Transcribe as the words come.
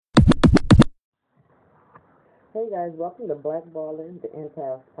Hey guys, welcome to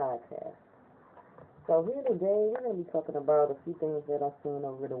BlackBallerTheEmpath podcast. So here today, we're going to be talking about a few things that I've seen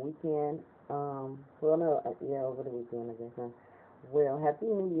over the weekend. Over the weekend, I guess. Well, Happy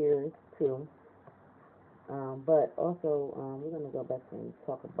New Year's too. But also, we're going to go back and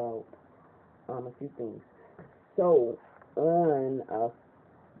talk about a few things. So, on a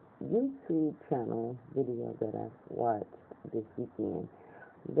YouTube channel video that I watched this weekend,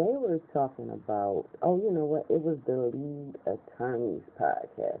 they were talking about, you know what? It was the Lead Attorneys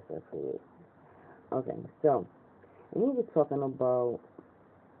podcast. That's it. Okay, so and we were talking about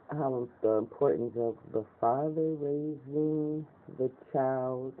how the importance of the father raising the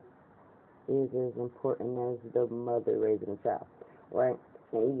child is as important as the mother raising the child, right?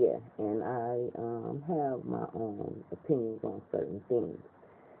 And yeah, and I have my own opinions on certain things.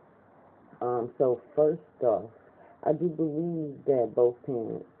 So first off, I do believe that both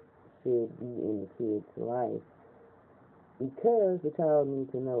parents should be in the kid's life because the child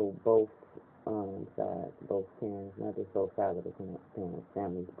needs to know both sides, both parents, not just both sides of the parents'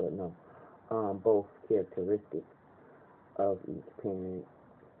 families, but no, both characteristics of each parent.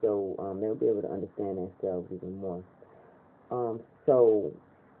 So they'll be able to understand themselves even more. So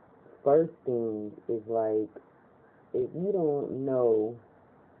first thing is like if you don't know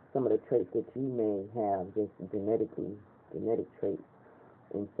some of the traits that you may have just genetically, genetic traits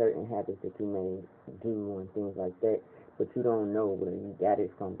and certain habits that you may do and things like that, but you don't know where you got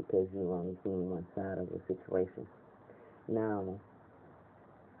it from because you've only seen one side of the situation. Now,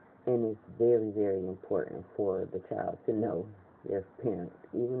 and it's very, very important for the child to know their parent,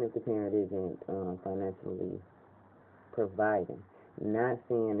 even if the parent isn't financially providing. Not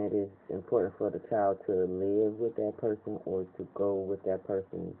saying that it's important for the child to live with that person or to go with that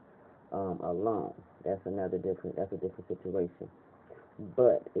person alone. That's a different situation.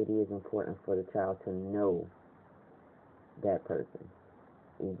 But it is important for the child to know that person,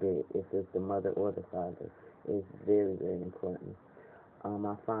 if it's the mother or the father. It's very, very important.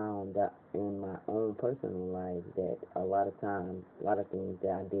 I found that in my own personal life that a lot of times, a lot of things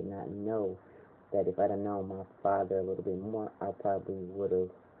that I did not know, that if I'd have known my father a little bit more, I probably would have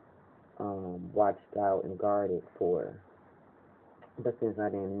watched out and guarded for. But since I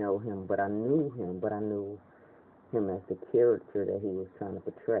didn't know him, but I knew him as the character that he was trying to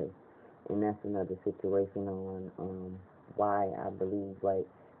portray. And that's another situation on why I believe like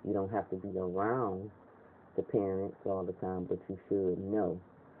you don't have to be around the parents all the time, but you should know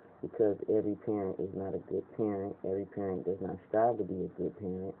because every parent is not a good parent. Every parent does not strive to be a good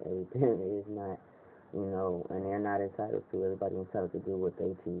parent. Every parent is not, and they're not entitled to. Everybody's entitled to do what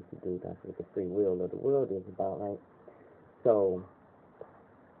they choose to do. That's what the free will of the world is about, right? So,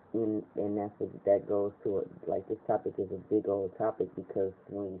 and that goes to it. Like this topic is a big old topic because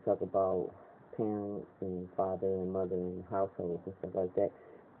when you talk about parents and father and mother and households and stuff like that,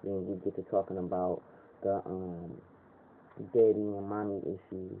 then we get to talking about the daddy and mommy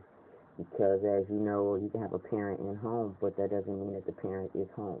issues. Because as you know, you can have a parent in home, but that doesn't mean that the parent is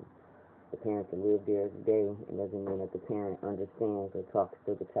home. The parent can live there every day. It doesn't mean that the parent understands or talks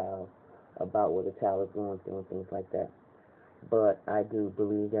to the child about what the child is going through and things like that. But I do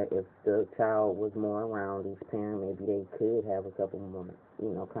believe that if the child was more around each parent, maybe they could have a couple more,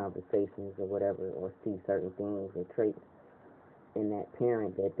 conversations or whatever, or see certain things or traits in that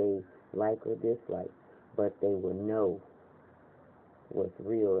parent that they like or dislike, but they would know what's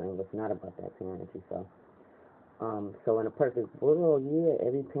real and what's not about that parent. So in a perfect world, yeah,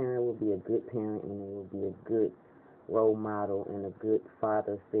 every parent will be a good parent and it will be a good role model and a good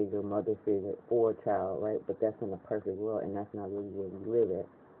father figure, mother figure for a child, right? But that's in a perfect world, and that's not really where we live at.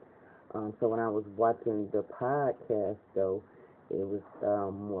 So when I was watching the podcast, though, it was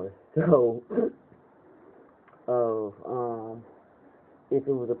more so of if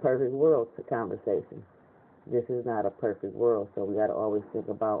it was a perfect world conversation. This is not a perfect world, so we got to always think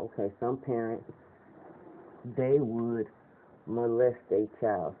about, okay, some parents, they would molest their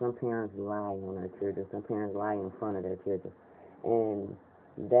child. Some parents lie on their children. Some parents lie in front of their children. And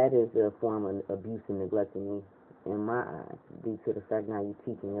that is a form of abuse and neglect in my eyes, due to the fact now you're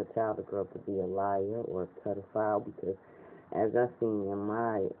teaching your child to grow up to be a liar or a pedophile, because as I've seen in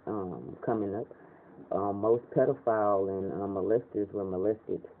my coming up, most pedophile and molesters were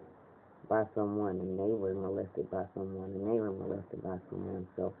molested by someone, and they were molested by someone, and they were molested by someone.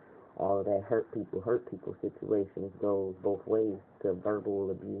 So all of that hurt people situations goes both ways to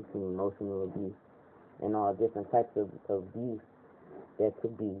verbal abuse and emotional abuse and all different types of abuse that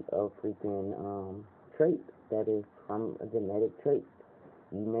could be a freaking trait that is from a genetic trait.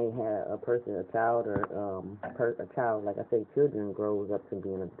 You may have a child, like I say, children grows up to be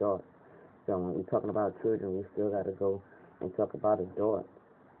an adult. So when we're talking about children, we still got to go and talk about adults.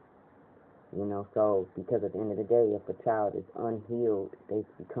 So because at the end of the day, if a child is unhealed, they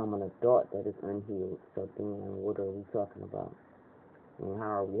become an adult that is unhealed. So then what are we talking about? And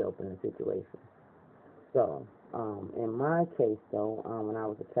how are we helping the situation? So, in my case though, when I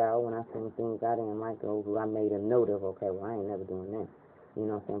was a child, when I seen things I didn't like, I made a note of, okay, well, I ain't never doing that. You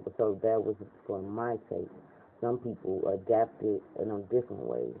know what I'm saying? But so that was for my case. Some people adapted in a different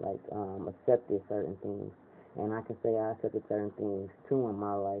way, like accepted certain things. And I can say I accepted certain things too in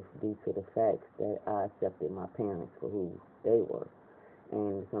my life due to the fact that I accepted my parents for who they were.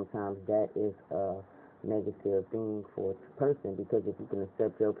 And sometimes that is a negative thing for a person, because if you can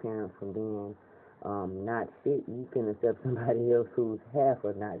accept your parents from being not shit, you can accept somebody else who's half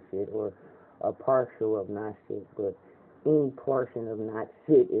of not shit or a partial of not shit. But any portion of not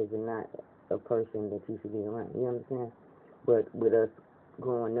shit is not a person that you should be around. You understand? But with us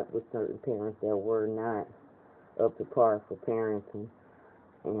growing up with certain parents that were not up to par for parenting,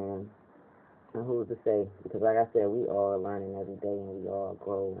 and who's to say? Because like I said, we all learning every day and we all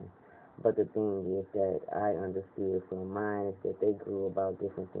growing. But the thing is that I understood from mine is that they grew about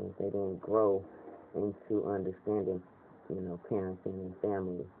different things. They didn't grow into understanding, parenting and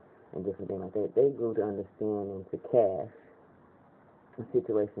family and different things like that. They grew to understand into cash and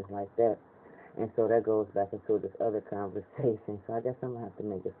situations like that. And so that goes back into this other conversation. So I guess I'm gonna have to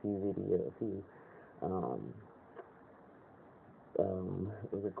make a few videos, um,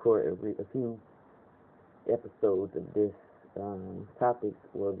 record a few episodes of this topics,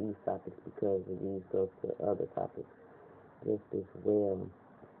 or these topics, because these go to other topics just as well.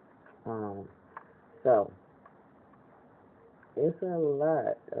 Um, so it's a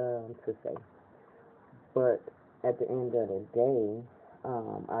lot to say, but at the end of the day,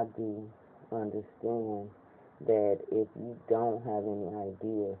 I do understand that if you don't have any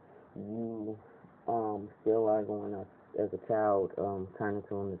idea, you still are going to, as a child, turn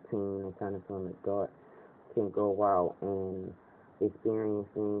into an teen or turn into an adult, can go out and experience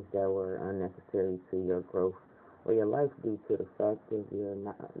things that were unnecessary to your growth or your life due to the fact that you're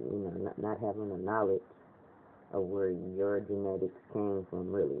not having the knowledge of where your genetics came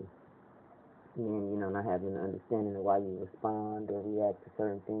from, really. And, not having an understanding of why you respond or react to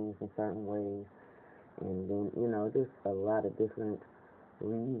certain things in certain ways. And then, just a lot of different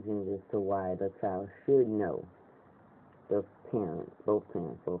reasons as to why the child should know the parents, both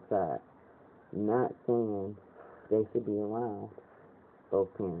sides. Not saying they should be around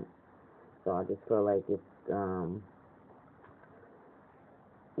both parents. So I just feel like if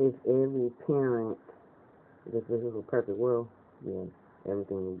every parent, if this was a perfect world, yeah,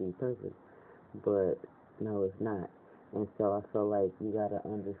 everything would be perfect. But no, it's not. And so I feel like you gotta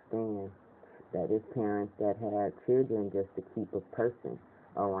understand that it's parents that had children just to keep a person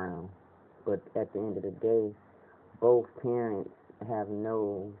around. But at the end of the day, both parents have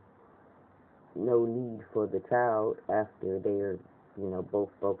no need for the child after they're, both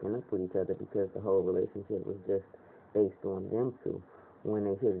broken up with each other, because the whole relationship was just based on them two, when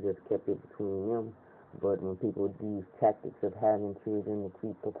they should have just kept it between them. But when people use tactics of having children to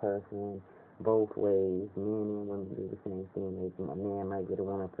keep a person both ways, men and women do the same thing. A man might get a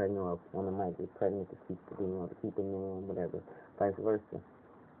woman pregnant, or a woman might get pregnant to keep to keep a man, whatever, vice versa,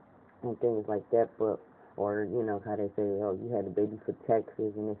 and things like that. But or how they say, oh, you had a baby for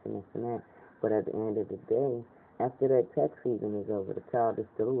taxes and this and this and that. But at the end of the day, after that tax season is over, the child is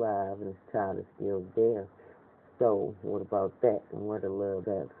still alive and the child is still there. So what about that? And where the love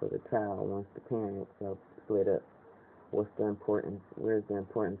at for the child once the parents are split up? What's the importance? Where's the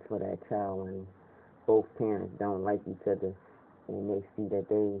importance for that child when both parents don't like each other, and they see that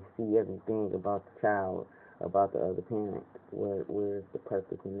they see everything about the child, about the other parent? Where's the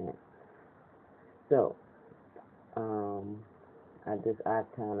purpose in that? So, I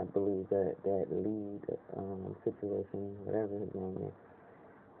kind of believe that lead situation, whatever his name is,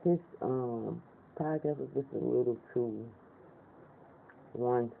 his podcast was just a little too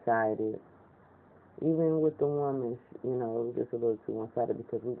one-sided. Even with the woman, it was just a little too one-sided,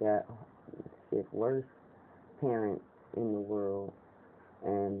 because we got worse parents in the world.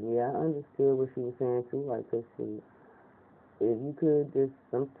 And yeah, I understood what she was saying too. Like, cause if you could just,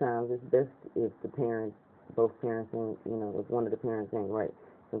 sometimes it's best if the parents, both parents ain't, if one of the parents ain't right.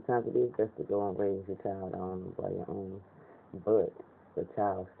 Sometimes it is best to go and raise your child on by your own. But the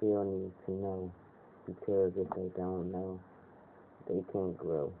child still needs to know, because if they don't know, they can't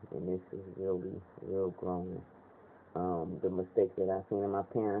grow. And this is really, real growing. The mistakes that I've seen in my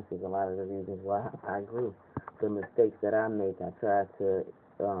parents is a lot of the reasons why I grew. The mistakes that I make, I try to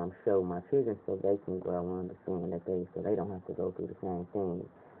show my children so they can grow and understand that so they don't have to go through the same things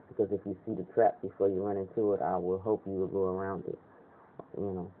Because if you see the trap before you run into it, I will hope you will go around it,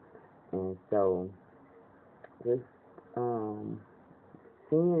 And so, just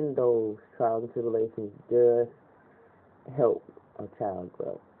seeing those trials and tribulations does help a child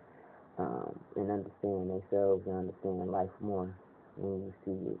grow, and understand themselves and understand life more when you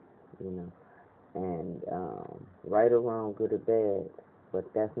see it, And right or wrong, good or bad,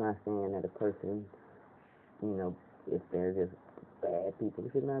 but that's not saying that a person, if they're just bad people,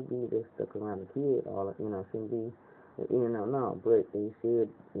 should not be just stuck around a kid. Shouldn't be, no. But they should,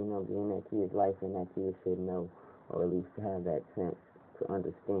 be in that kid's life, and that kid should know, or at least have that sense to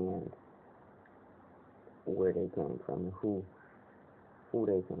understand where they came from and who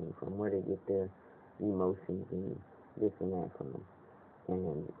they came from, where they get their emotions and this and that from.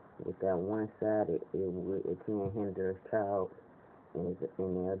 And with that one side, it can hinder a child in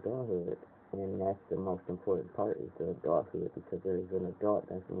their adulthood. And that's the most important part, is the adulthood, because there is an adult,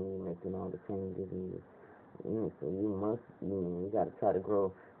 that's when you're making all the changes. And so you must, you got to try to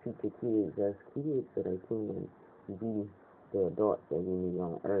grow future kids as kids so they can be the adults that we need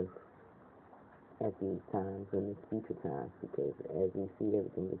on earth at these times and the future times, because as we see,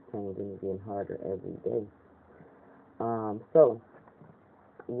 everything is changing and getting harder every day. So,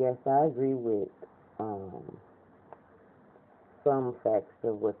 yes, I agree with some facts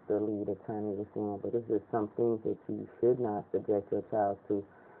of what the lead attorney was saying, but there's just some things that you should not subject your child to,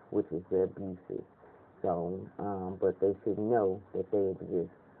 which is the abuses. So, but they should know that they exist.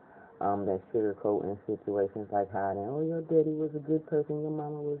 That sugarcoat in situations like hiding, oh, your daddy was a good person, your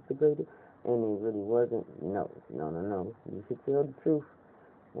mama was the greatest, and it really wasn't. No. You should tell the truth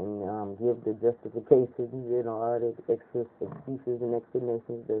and give the justifications and all the excuses and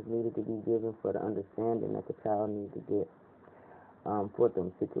explanations that's needed to be given for the understanding that the child needs to get for them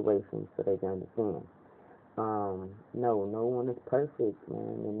situations so they can understand. No one is perfect,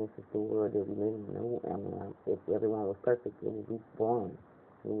 man, and this is the world that we live in. If everyone was perfect, it would be boring.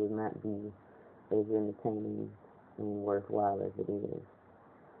 It would not be as entertaining and worthwhile as it is.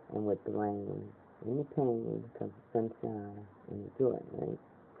 And with the rain and the pain comes the sunshine and the joy, right?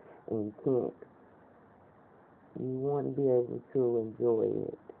 And you want to be able to enjoy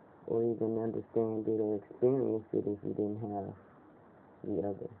it or even understand it or experience it if you didn't have the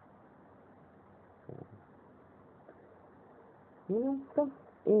other. So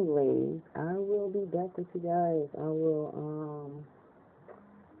anyways, I will be back with you guys. I will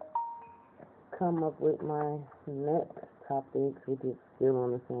come up with my next topics, which is still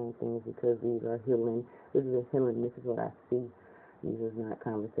on the same things, because these are healing. This is a healing. This is what I see. These are not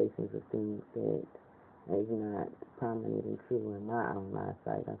conversations of things that is not prominent and true in my own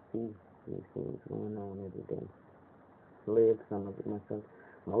eyesight. I see these things going on every day. Live some of it myself,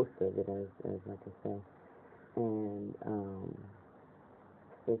 most of it, as like I say. And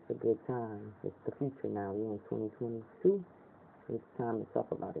it's a good time. It's the future now. We're in 2022. It's time to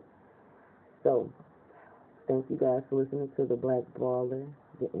talk about it. So, thank you guys for listening to the Black Baller,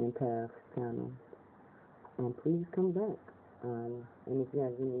 the Empath channel. And please come back. And if you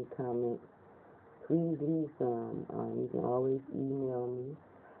have any comments, please leave some. You can always email me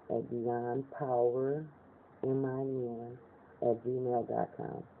at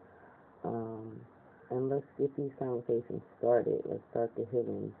beyondpowermin@gmail.com. And let's get these conversations started. Let's start the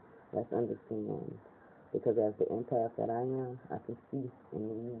healing. Let's understand. Because as the empath that I am, I can see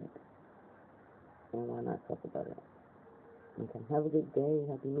and read. And why not talk about it? Okay. Have a good day.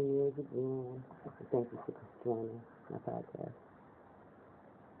 Happy New Year's again. Thank you for joining my podcast.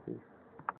 Peace.